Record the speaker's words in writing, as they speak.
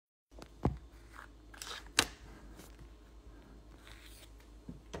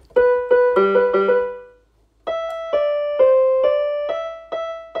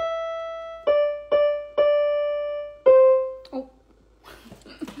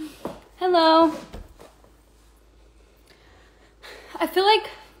Hello. I feel like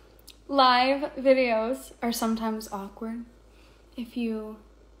live videos are sometimes awkward if you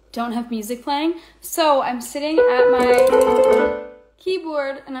don't have music playing. So I'm sitting at my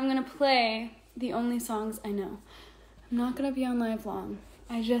keyboard and I'm gonna play the only songs I know. I'm not gonna be on live long.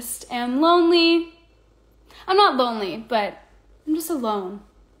 I just am lonely. I'm not lonely, but I'm just alone.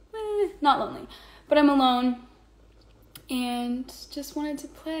 Not lonely, but I'm alone and just wanted to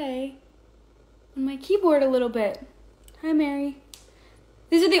play on my keyboard a little bit. Hi, Mary.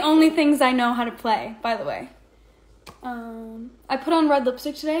 These are the only things I know how to play, by the way. I put on red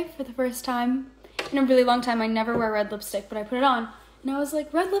lipstick today for the first time in a really long time. I never wear red lipstick, but I put it on and I was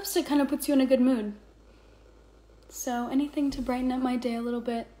like, red lipstick kind of puts you in a good mood. So anything to brighten up my day a little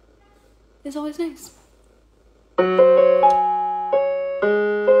bit is always nice.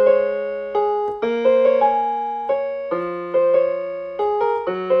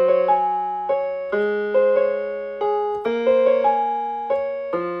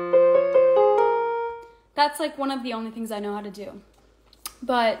 That's like one of the only things I know how to do.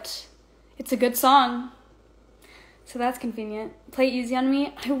 But it's a good song, so that's convenient. Play Easy on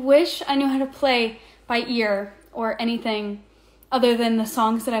Me. I wish I knew how to play by ear or anything other than the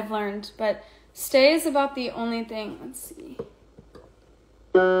songs that I've learned, but Stay is about the only thing. Let's see.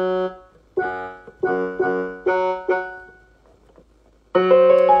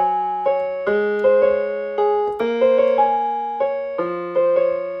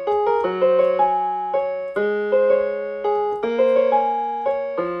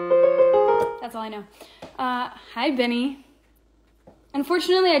 That's all I know. Hi, Benny.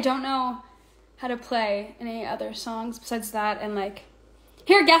 Unfortunately, I don't know how to play any other songs besides that and like,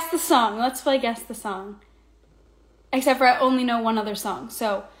 here, guess the song. Let's play Guess the Song. Except for I only know one other song.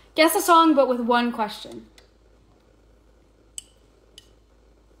 So, guess a song, but with one question.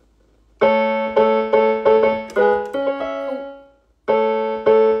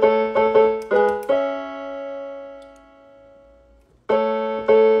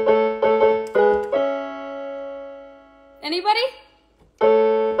 Anybody?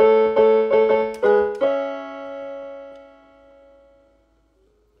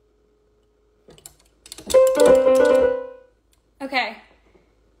 Okay.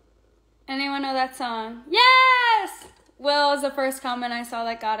 Anyone know that song? Yes! Will is the first comment I saw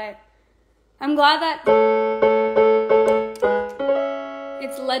that got it. I'm glad that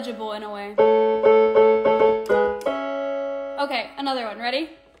it's legible in a way. Okay, another one. Ready?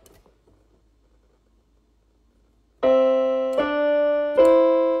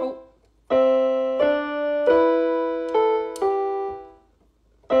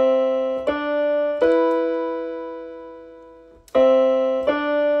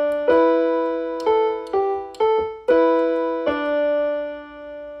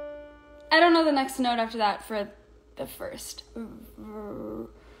 I don't know the next note after that for the first.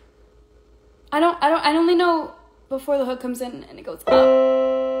 I only know before the hook comes in and it goes up.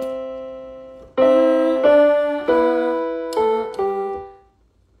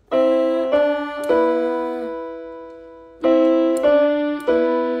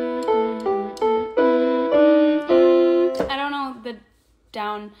 I don't know the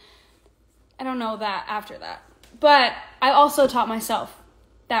down. I don't know that after that. But I also taught myself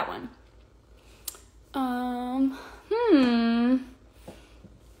that one.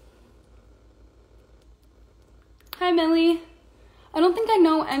 Hi, Millie. I don't think I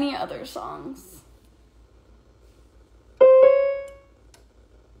know any other songs.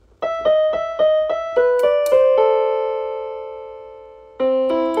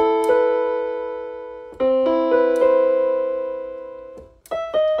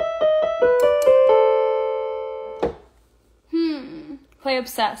 Play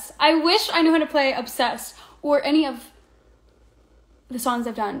Obsessed. I wish I knew how to play Obsessed or any of the songs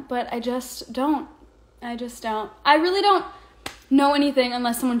I've done, but I just don't. I really don't know anything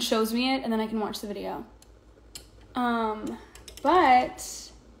unless someone shows me it and then I can watch the video. But I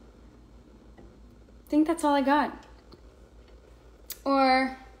think that's all I got.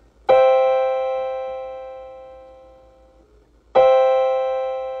 Or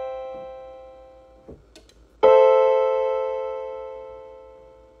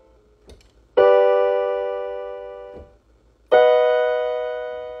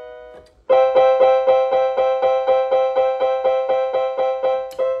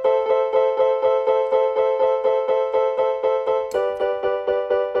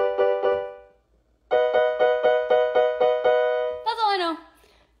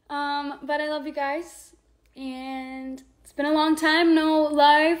but I love you guys, and it's been a long time, no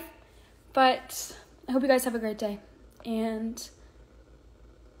live, but I hope you guys have a great day, and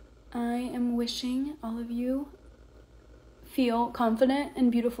I am wishing all of you feel confident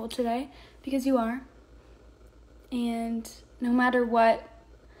and beautiful today, because you are. And no matter what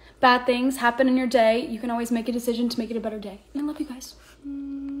bad things happen in your day, you can always make a decision to make it a better day. And I love you guys.